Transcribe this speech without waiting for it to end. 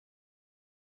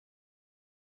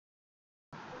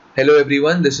Hello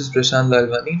everyone, this is Prashant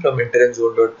Lalwani from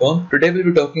EntranceZone.com. Today we'll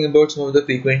be talking about some of the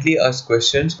frequently asked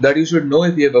questions that you should know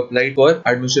if you have applied for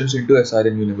admissions into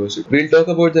SRM University. We'll talk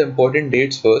about the important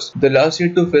dates first. The last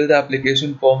date to fill the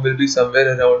application form will be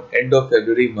somewhere around end of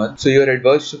February month, so you are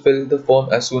advised to fill the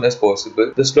form as soon as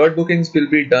possible. The slot bookings will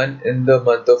be done in the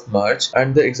month of March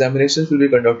and the examinations will be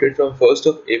conducted from 1st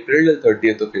of April till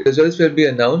 30th of April. Results will be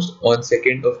announced on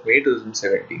 2nd of May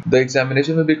 2017. The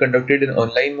examination will be conducted in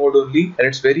online mode only, and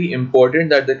it's very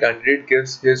important that the candidate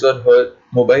gives his or her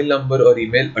mobile number or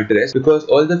email address because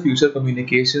all the future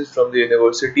communications from the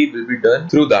university will be done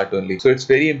through that only. So it's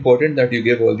very important that you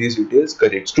give all these details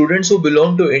correct. Students who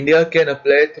belong to India can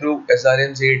apply through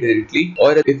SRMJEE directly,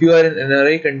 or if you are an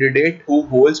NRI candidate who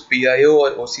holds PIO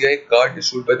or OCI card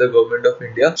issued by the government of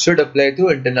India, should apply through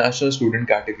international student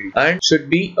category and should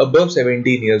be above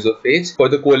 17 years of age. For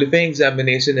the qualifying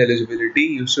examination eligibility,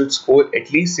 you should score at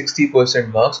least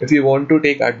 60% marks if you want to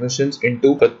take admissions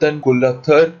into Patan,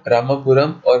 Kulathar, Ramapuram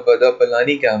or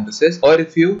Vadapalani campuses, or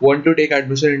if you want to take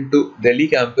admission into Delhi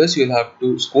campus, you'll have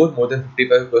to score more than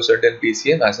 55% in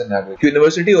PCM as an average.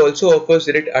 University also offers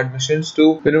direct admission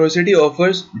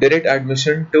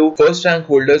to first rank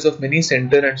holders of many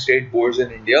center and state boards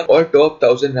in India or top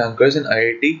 1000 rankers in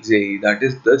IIT JEE, that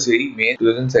is the JEE Main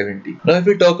 2017. Now if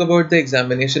we talk about the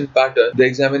examination pattern, the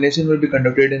examination will be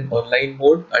conducted in online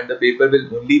mode and the paper will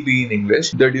only be in English.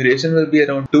 The duration will be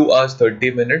around 2 hours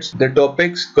 30 minutes. The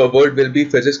topics covered will be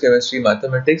physics, chemistry,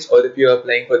 mathematics, or if you are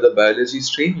applying for the biology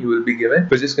stream, you will be given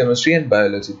physics, chemistry and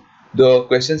biology. The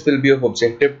questions will be of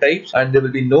objective types and there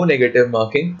will be no negative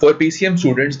marking. For PCM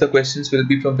students, the questions will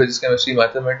be from physics, chemistry,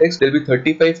 mathematics. There will be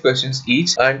 35 questions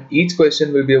each and each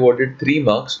question will be awarded 3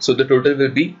 marks. So the total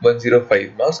will be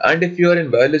 105 marks. And if you are in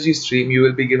biology stream, you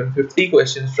will be given 50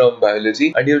 questions from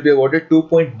biology and you will be awarded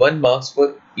 2.1 marks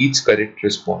for each correct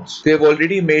response. We have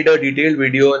already made a detailed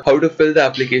video on how to fill the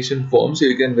application form, so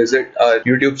you can visit our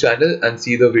YouTube channel and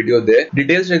see the video there.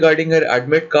 Details regarding your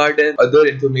admit card and other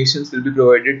informations will be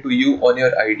provided to you on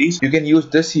your IDs. You can use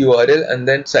this URL and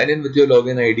then sign in with your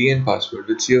login ID and password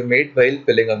which you have made while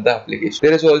filling up the application.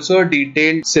 There is also a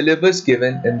detailed syllabus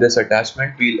given in this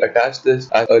attachment. We'll attach this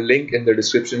as a link in the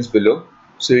descriptions below,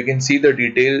 so you can see the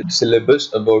detailed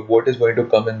syllabus about what is going to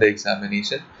come in the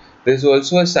examination. There is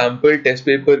also a sample test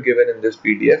paper given in this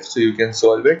PDF, so you can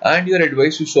solve it, and you are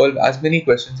advised to solve as many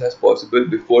questions as possible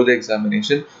before the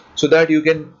examination so that you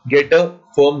can get a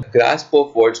firm grasp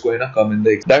of what's going to come in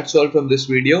the exam. That's all from this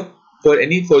video. For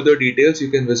any further details, you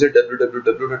can visit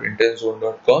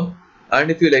www.entrancezone.com,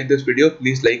 and if you like this video,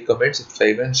 please like, comment,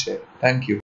 subscribe and share. Thank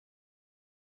you.